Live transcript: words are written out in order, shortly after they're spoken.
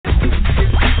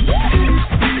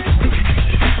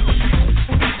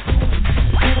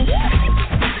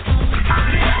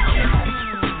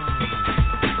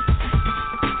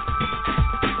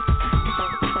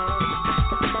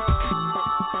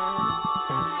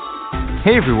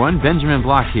Hey everyone, Benjamin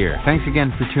Block here. Thanks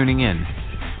again for tuning in.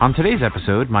 On today's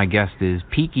episode, my guest is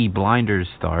Peaky Blinders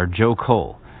star Joe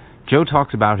Cole. Joe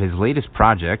talks about his latest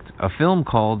project, a film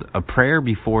called A Prayer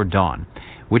Before Dawn,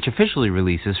 which officially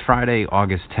releases Friday,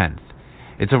 August 10th.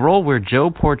 It's a role where Joe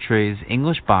portrays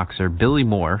English boxer Billy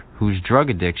Moore, whose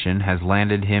drug addiction has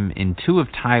landed him in two of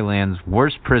Thailand's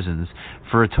worst prisons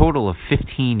for a total of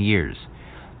 15 years.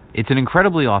 It's an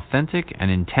incredibly authentic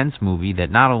and intense movie that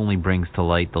not only brings to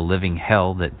light the living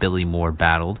hell that Billy Moore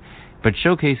battled, but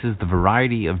showcases the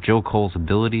variety of Joe Cole's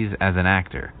abilities as an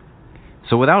actor.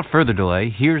 So without further delay,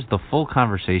 here's the full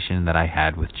conversation that I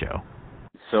had with Joe.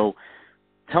 So,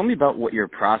 tell me about what your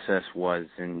process was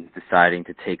in deciding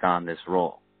to take on this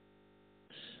role.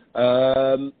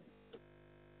 I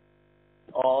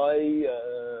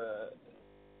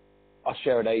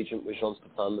share an agent with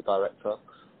Jean-Stéphane, the director.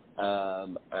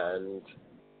 And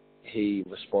he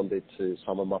responded to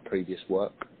some of my previous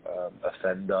work,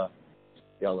 Offender,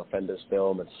 Young Offenders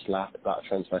film, and Slap, about a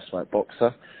transvestite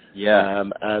boxer. Yeah.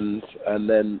 And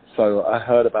then, so I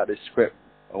heard about this script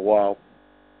a while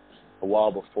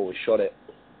before we shot it,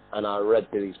 and I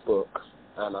read Billy's book,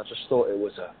 and I just thought it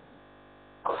was a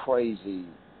crazy,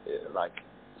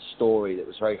 story that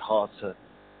was very hard to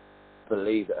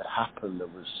believe that had happened. It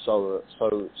was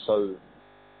so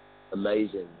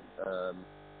amazing.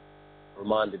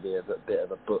 Reminded me of a bit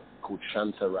of a book called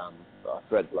Shantaram that I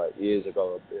read years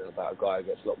ago, about a guy who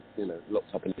gets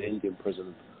locked up in an Indian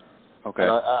prison. Okay.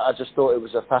 And I just thought it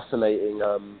was a fascinating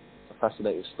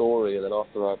story. And then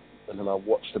I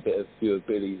watched a few of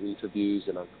Billy's interviews,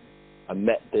 and I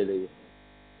met Billy,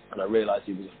 and I realised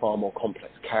he was a far more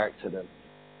complex character than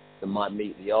might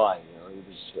meet the eye. He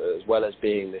was, as well as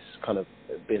being this kind of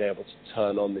being able to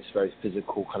turn on this very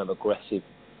physical, kind of aggressive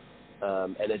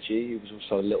energy. He was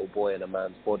also a little boy in a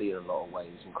man's body in a lot of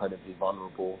ways, incredibly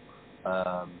vulnerable.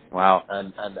 Wow.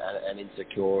 And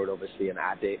insecure, and obviously an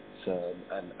addict,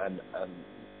 and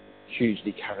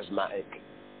hugely charismatic.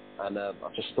 And I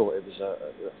just thought it was a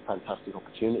fantastic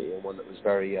opportunity, and one that was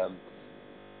very,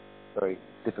 very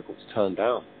difficult to turn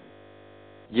down.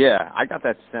 Yeah, I got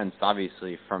that sense,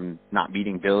 obviously, from not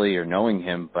meeting Billy or knowing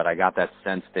him, but I got that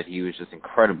sense that he was just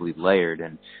incredibly layered,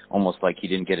 and almost like he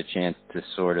didn't get a chance to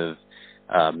sort of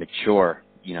mature,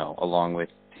 along with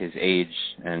his age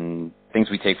and things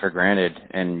we take for granted.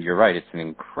 And you're right, it's an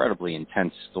incredibly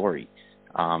intense story.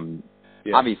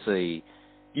 Obviously,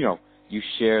 you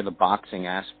share the boxing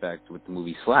aspect with the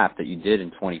movie Slap that you did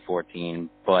in 2014,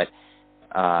 but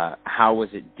how was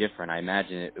it different? I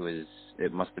imagine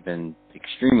it must have been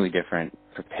extremely different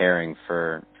preparing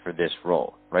for this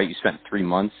role, right? You spent 3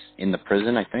 months in the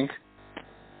prison, I think?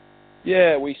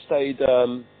 Yeah, we stayed,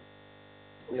 I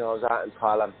was out in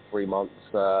Thailand for 3 months,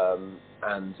 and,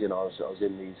 I was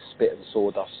in these spit and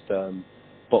sawdust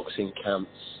boxing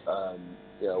camps,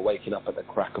 waking up at the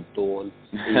crack of dawn,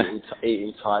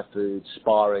 eating Thai food,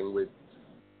 sparring with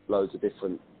loads of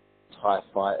different Thai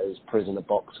fighters, prisoner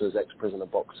boxers, ex-prisoner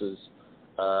boxers.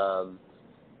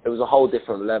 It was a whole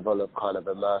different level of kind of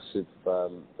immersive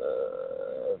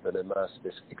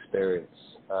experience.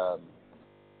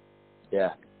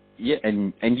 Yeah,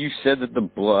 and you said that the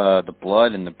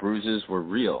blood and the bruises were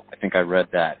real. I think I read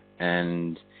that,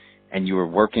 and you were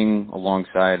working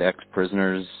alongside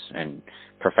ex-prisoners and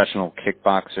professional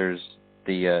kickboxers.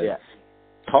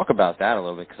 Talk about that a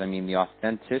little bit, because the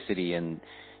authenticity, and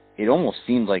it almost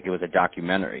seemed like it was a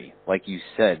documentary. Like you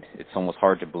said, it's almost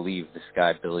hard to believe this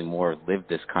guy Billy Moore lived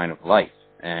this kind of life,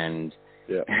 and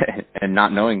and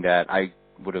not knowing that, I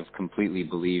would have completely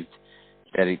believed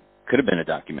that it could have been a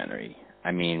documentary.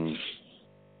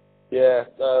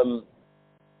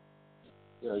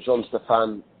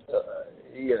 Jean-Stéphane,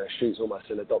 shoots almost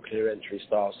in a documentary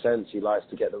style sense. He likes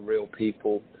to get the real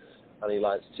people, and he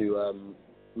likes to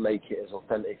make it as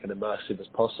authentic and immersive as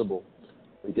possible.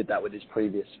 We did that with his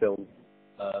previous film,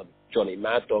 Johnny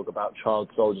Mad Dog, about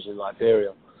child soldiers in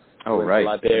Liberia. Oh, went right. to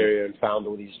Liberia and found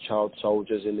all these child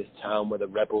soldiers in this town where the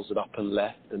rebels had up and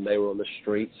left, and they were on the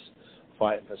streets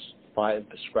fighting for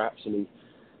scraps. And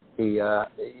he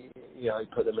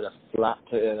put them in a flat,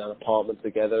 in an apartment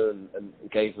together, and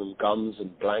gave them guns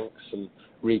and blanks and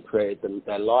recreated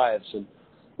their lives. And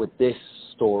with this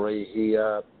story,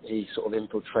 he sort of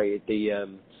infiltrated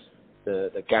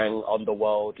the gang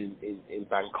underworld in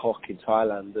Bangkok, in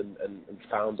Thailand, and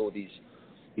found all these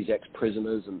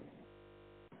ex-prisoners, and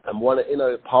one,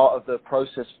 part of the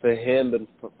process for him and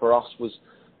for us was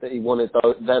that he wanted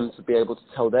them to be able to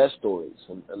tell their stories,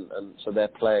 and so they're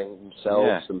playing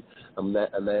themselves, and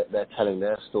they're telling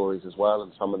their stories as well,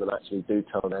 and some of them actually do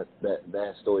tell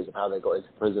their stories of how they got into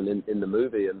prison in the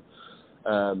movie, and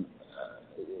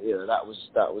that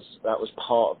was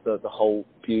part of the whole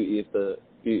beauty of the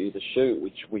shoot,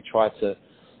 which we tried to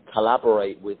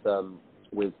collaborate with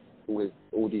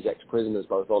all these ex-prisoners,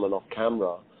 both on and off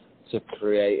camera, to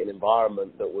create an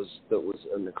environment that was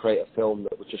and to create a film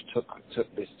that just took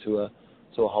this to a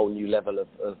whole new level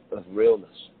of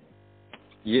realness.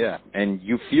 Yeah, and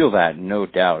you feel that, no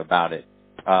doubt about it.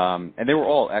 And they were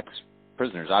all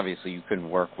ex-prisoners. Obviously, you couldn't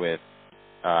work with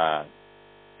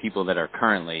people that are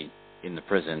currently in the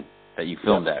prison that you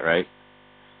filmed at, right?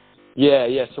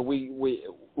 Yeah. So we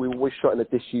shot in a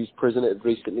disused prison. It had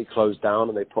recently closed down,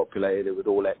 and they populated it with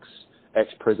all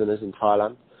ex-prisoners in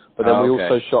Thailand. But then we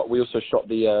also shot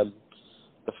the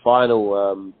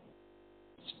final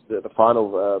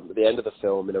the end of the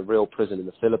film in a real prison in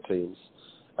the Philippines.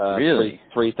 Really?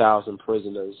 3,000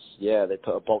 prisoners. Yeah, they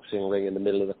put a boxing ring in the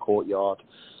middle of the courtyard.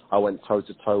 I went toe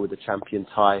to toe with the champion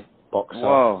Thai boxer.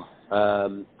 Whoa.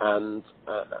 And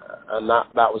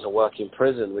that was a working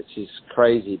prison, which is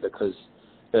crazy because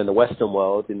in the Western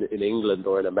world, in England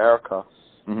or in America,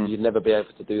 you'd never be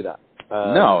able to do that.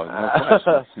 No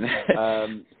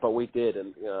question. But we did,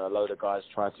 and a load of guys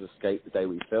tried to escape the day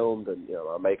we filmed, and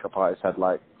our makeup artist had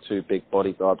like 2 big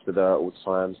bodyguards with her at all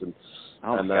times, and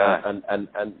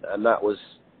that was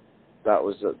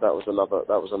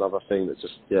another thing that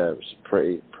just it was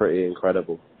pretty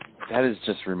incredible. That is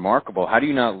just remarkable. How do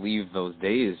you not leave those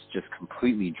days just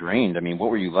completely drained? I mean, what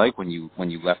were you like when you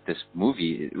left this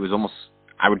movie? It was almost,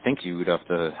 I would think you would have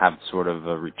to have sort of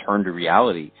a return to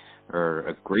reality or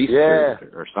a grief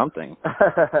period or something.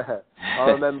 I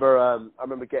remember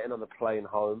getting on the plane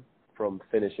home from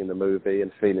finishing the movie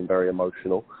and feeling very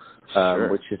emotional,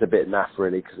 which is a bit naff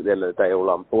really, because at the end of the day, all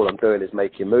I'm doing is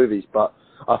making movies. But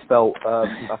I felt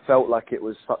like it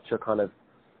was such a kind of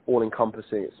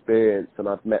all-encompassing experience, and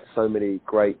I've met so many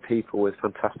great people with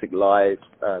fantastic lives,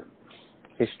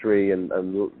 history, and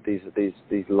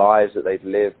these lives that they've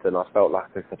lived, and I felt like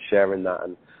I could share in that,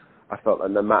 and I felt that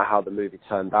no matter how the movie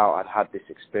turned out, I'd had this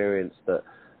experience that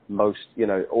most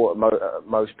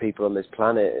people on this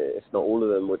planet, if not all of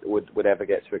them, would ever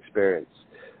get to experience.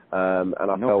 And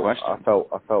I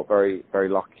felt very, very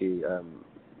lucky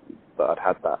that I'd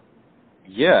had that.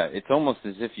 Yeah, it's almost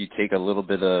as if you take a little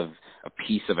bit of a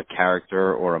piece of a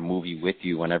character or a movie with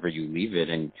you whenever you leave it,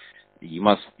 and you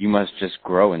must just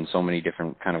grow in so many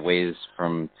different kind of ways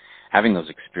from having those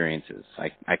experiences.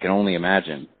 I can only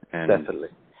imagine. And, Definitely.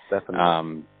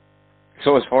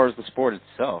 So as far as the sport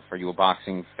itself, are you a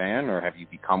boxing fan, or have you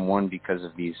become one because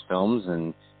of these films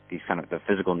and these kind of the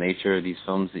physical nature of these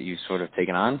films that you've sort of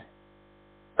taken on?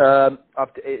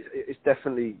 It's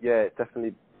definitely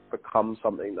become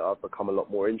something that I've become a lot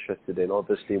more interested in.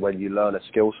 Obviously, when you learn a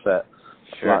skill set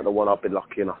like the one I've been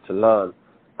lucky enough to learn,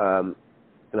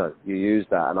 you use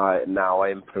that, and I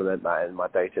implement that in my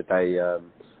day-to-day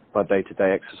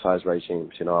exercise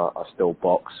regimes. I still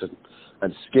box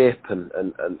and skip and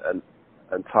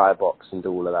Thai box and do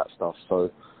all of that stuff. So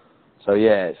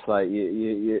yeah, it's like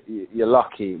you're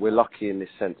lucky. We're lucky in this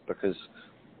sense because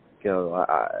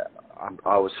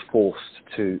I was forced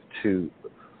to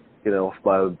off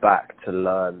my own back to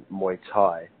learn Muay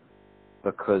Thai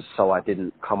so I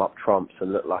didn't come up trumps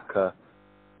and look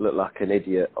like an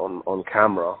idiot on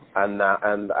camera, and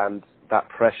that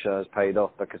pressure has paid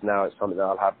off because now it's something that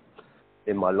I'll have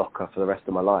in my locker for the rest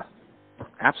of my life.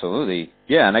 Absolutely.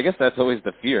 Yeah, and I guess that's always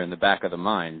the fear in the back of the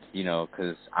mind,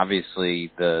 because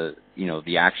obviously the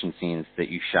action scenes that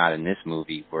you shot in this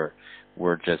movie were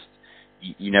just,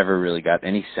 you never really got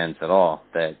any sense at all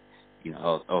that,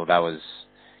 that was,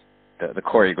 the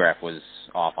choreograph was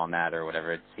off on that or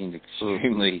whatever. It seemed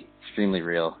extremely, extremely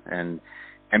real. And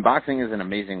boxing is an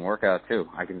amazing workout too.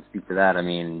 I can speak to that. I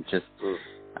mean, just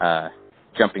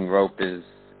jumping rope is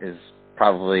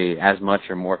probably as much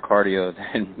or more cardio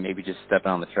than maybe just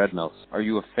stepping on the treadmills. Are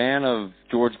you a fan of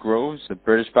George Groves, the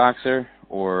British boxer?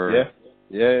 Or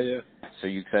Yeah. So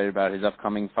you excited about his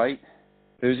upcoming fight?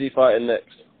 Who's he fighting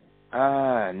next?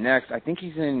 Next, I think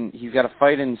he's got a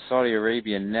fight in Saudi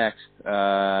Arabia next.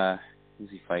 Who's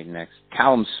he fighting next?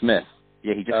 Callum Smith.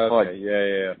 Yeah, he just fought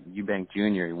Eubank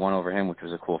Jr. He won over him, which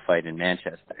was a cool fight in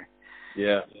Manchester.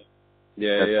 Yeah.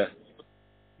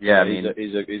 I mean,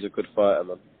 he's a good fighter,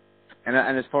 man.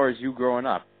 And as far as you growing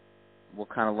up, what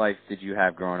kind of life did you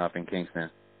have growing up in Kingston?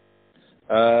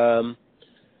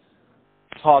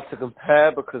 It's hard to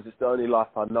compare because it's the only life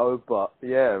I know, but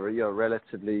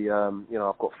relatively,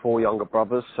 I've got 4 younger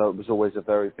brothers, so it was always a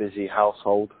very busy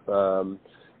household.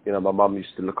 My mum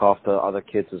used to look after other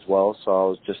kids as well, so I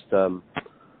was just, I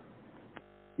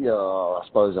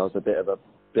suppose I was a bit of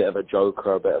a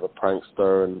joker, a bit of a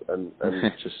prankster, and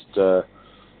just,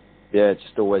 yeah,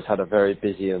 just always had a very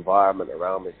busy environment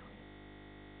around me.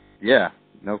 Yeah,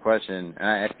 no question.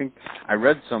 And I think I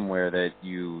read somewhere that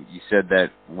you said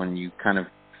that when you kind of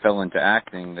fell into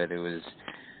acting, that it was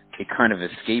a kind of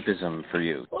escapism for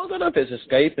you. Well, I don't know if it's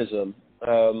escapism.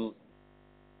 I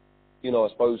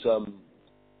suppose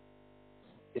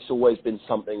it's always been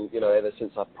something, ever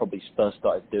since I probably first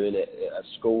started doing it at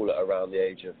school at around the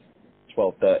age of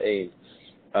 12, 13.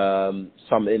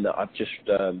 Something that I've just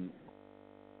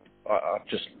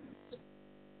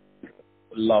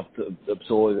loved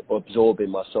absorbing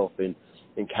myself in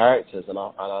characters, and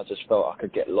I just felt I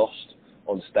could get lost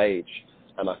on stage,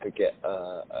 and I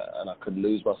could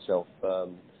lose myself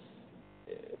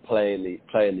playing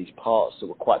these parts that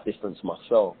were quite different to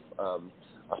myself. I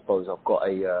suppose I've got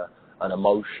an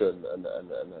emotion and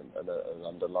an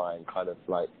underlying kind of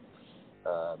like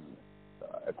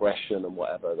aggression and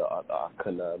whatever that I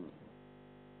can. That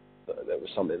there was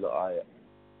something that I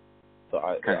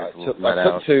took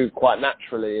to quite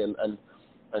naturally, and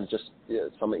just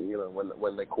something,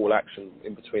 when they call action,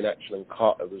 in between action and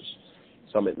cut, it was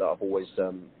something that I've always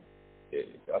I'd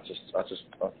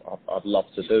love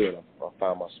to do, and I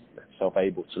found myself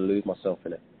able to lose myself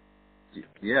in it.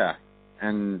 Yeah,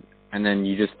 and then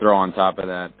you just throw on top of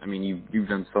that, I mean, you've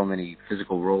done so many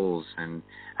physical roles and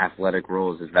athletic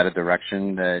roles. Is that a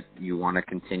direction that you want to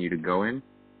continue to go in?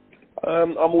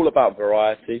 I'm all about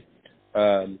variety.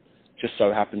 Just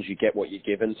so happens you get what you're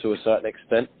given to a certain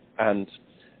extent, and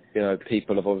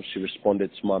people have obviously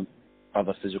responded to my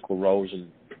other physical roles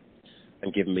and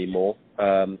given me more.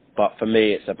 But for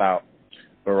me, it's about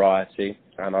variety,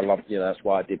 and I love, that's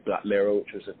why I did Black Mirror,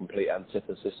 which was a complete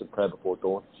antithesis of Prayer Before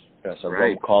Dawn. It's a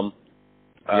rom-com,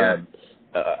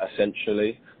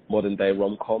 essentially modern day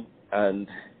rom-com, and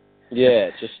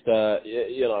just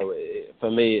for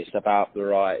me, it's about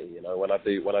variety. When I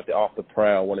did after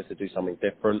Prayer, I wanted to do something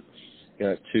different.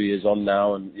 It's 2 years on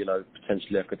now, and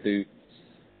potentially I could do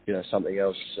something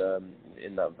else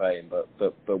in that vein. But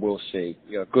we'll see.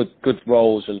 Good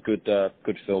roles and good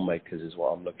filmmakers is what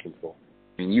I'm looking for.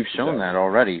 I mean, you've shown that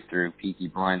already through Peaky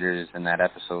Blinders and that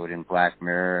episode in Black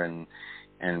Mirror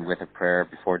and with A Prayer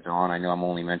Before Dawn. I know I'm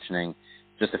only mentioning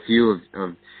just a few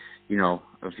of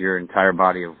your entire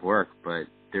body of work, but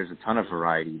there's a ton of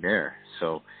variety there.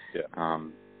 So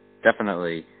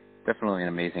definitely an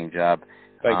amazing job.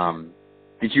 Thank you.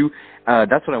 Did you?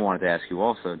 That's what I wanted to ask you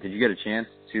also. Did you get a chance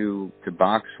to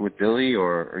box with Billy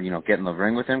or get in the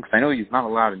ring with him? Because I know he's not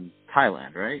allowed in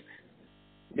Thailand, right?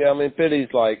 Yeah, I mean,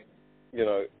 Billy's like,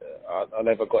 I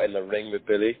never got in the ring with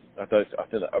Billy. I think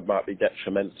that might be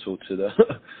detrimental to the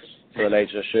to the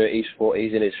nature of the shirt. He's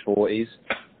in his 40s,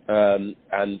 and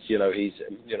he's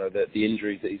the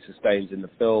injuries that he sustains in the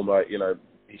film, like he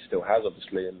still has,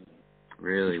 obviously, and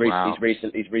really,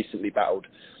 he's recently battled.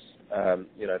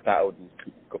 Battled and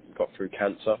got through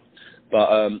cancer. But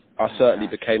I certainly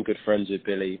became good friends with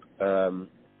Billy, and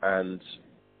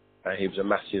he was a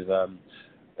massive,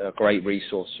 great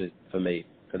resource for me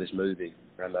for this movie,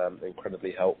 and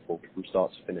incredibly helpful from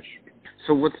start to finish.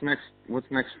 So what's next?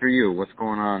 What's next for you? What's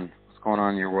going on? What's going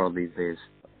on in your world these days?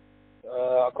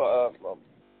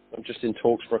 I'm just in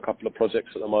talks for a couple of projects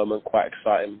at the moment. Quite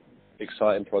exciting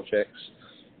projects.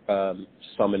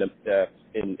 Some in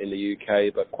the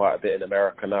UK, but quite a bit in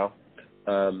America now.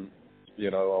 I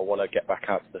want to get back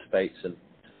out to the States and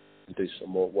do some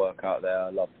more work out there.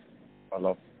 I love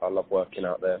working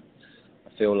out there. I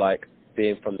feel like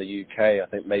being from the UK, I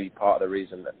think maybe part of the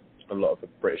reason that a lot of the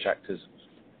British actors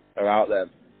are out there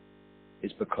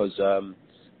is because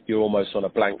you're almost on a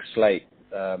blank slate.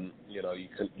 You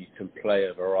can play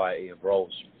a variety of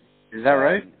roles. Is that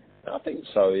right? I think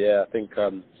so. Yeah, I think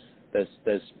there's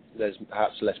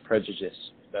perhaps less prejudice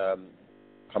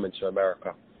coming to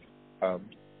America.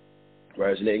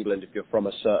 Whereas in England, if you're from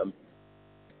a certain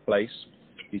place,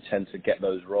 you tend to get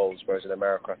those roles. Whereas in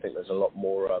America, I think there's a lot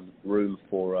more room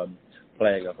for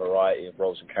playing a variety of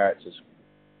roles and characters.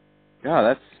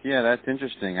 That's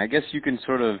interesting. I guess you can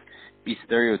sort of be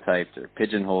stereotyped or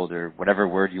pigeonholed or whatever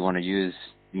word you want to use,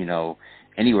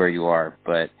 anywhere you are.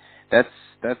 But that's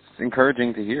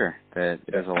encouraging to hear that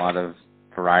there's a lot of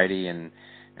variety and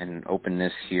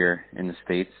openness here in the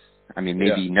States. I mean,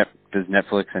 maybe does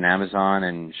Netflix and Amazon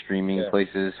and streaming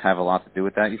places have a lot to do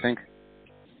with that, you think?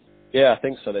 Yeah, I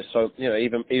think so. There's so,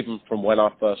 even from when I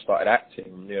first started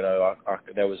acting,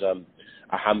 there was a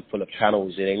handful of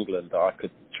channels in England that I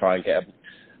could try and get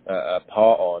a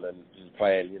part on, and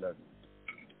playing,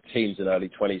 teens and early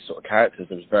 20s sort of characters.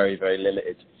 It was very, very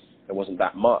limited. There wasn't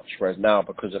that much. Whereas now,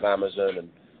 because of Amazon and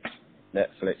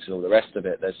Netflix and all the rest of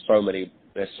it, there's so many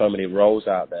roles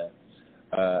out there,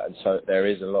 and so there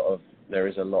is a lot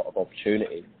of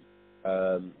opportunity.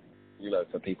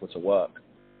 for people to work.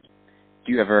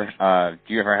 Do you ever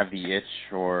have the itch,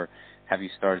 or have you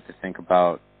started to think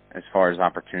about, as far as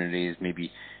opportunities,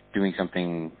 maybe doing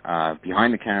something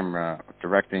behind the camera,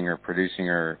 directing or producing,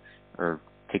 or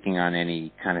taking on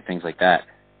any kind of things like that?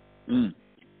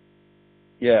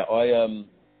 Yeah, I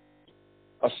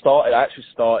actually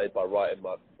started by writing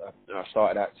I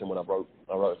started acting when I wrote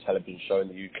a television show in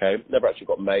the UK. Never actually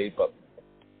got made, but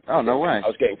oh, no way. I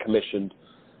was getting commissioned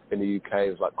in the UK.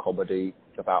 It was like comedy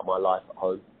about my life at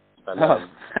home. And,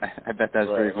 I bet that's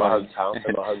very fun.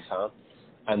 In my hometown,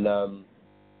 and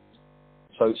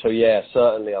so yeah,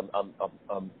 certainly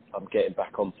I'm getting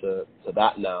back onto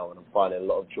that now, and I'm finding a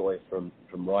lot of joy from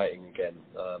writing again,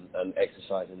 and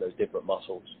exercising those different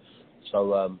muscles.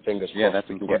 So fingers crossed, yeah, that's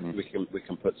we important.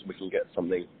 can get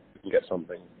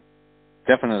something.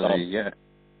 Definitely, yeah.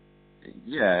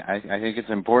 Yeah, I think it's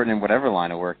important in whatever line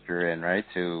of work you're in, right?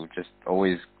 To just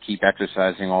always keep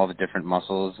exercising all the different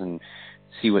muscles and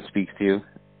see what speaks to you.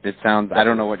 It sounds, I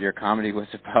don't know what your comedy was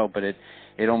about, but it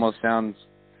almost sounds,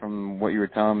 from what you were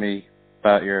telling me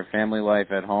about your family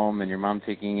life at home and your mom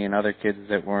taking in other kids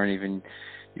that weren't even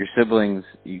your siblings,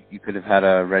 you could have had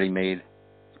a ready-made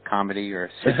comedy or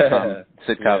sitcom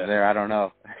yeah. there. I don't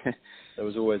know. There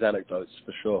was always anecdotes,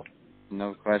 for sure.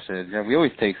 No question. Yeah, we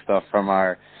always take stuff from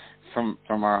our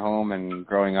home and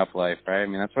growing up life, right? I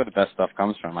mean, that's where the best stuff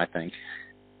comes from, I think.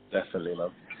 Definitely, man.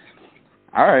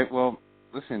 All right. Well,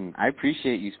 listen, I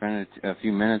appreciate you spending a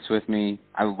few minutes with me.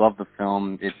 I love the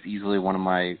film. It's easily one of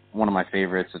my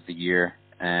favorites of the year,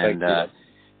 and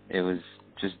it was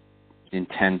just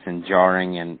intense and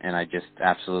jarring, and I just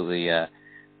absolutely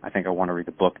I think I want to read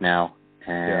the book now.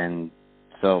 And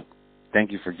so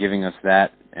thank you for giving us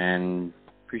that, and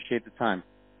appreciate the time.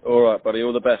 All right, buddy.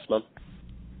 All the best, man.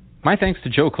 My thanks to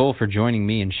Joe Cole for joining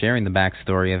me and sharing the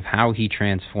backstory of how he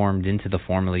transformed into the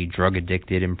formerly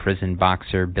drug-addicted, imprisoned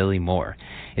boxer Billy Moore.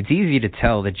 It's easy to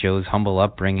tell that Joe's humble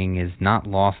upbringing is not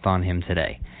lost on him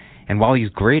today. And while he's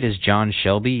great as John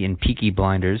Shelby in Peaky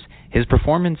Blinders, his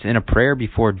performance in A Prayer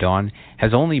Before Dawn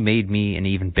has only made me an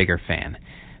even bigger fan.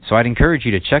 So I'd encourage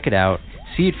you to check it out,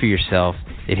 see it for yourself.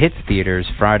 It hits theaters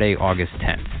Friday, August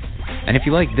 10th. And if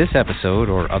you like this episode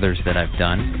or others that I've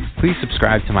done, please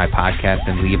subscribe to my podcast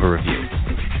and leave a review.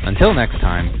 Until next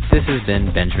time, this has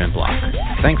been Benjamin Block.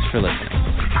 Thanks for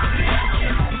listening.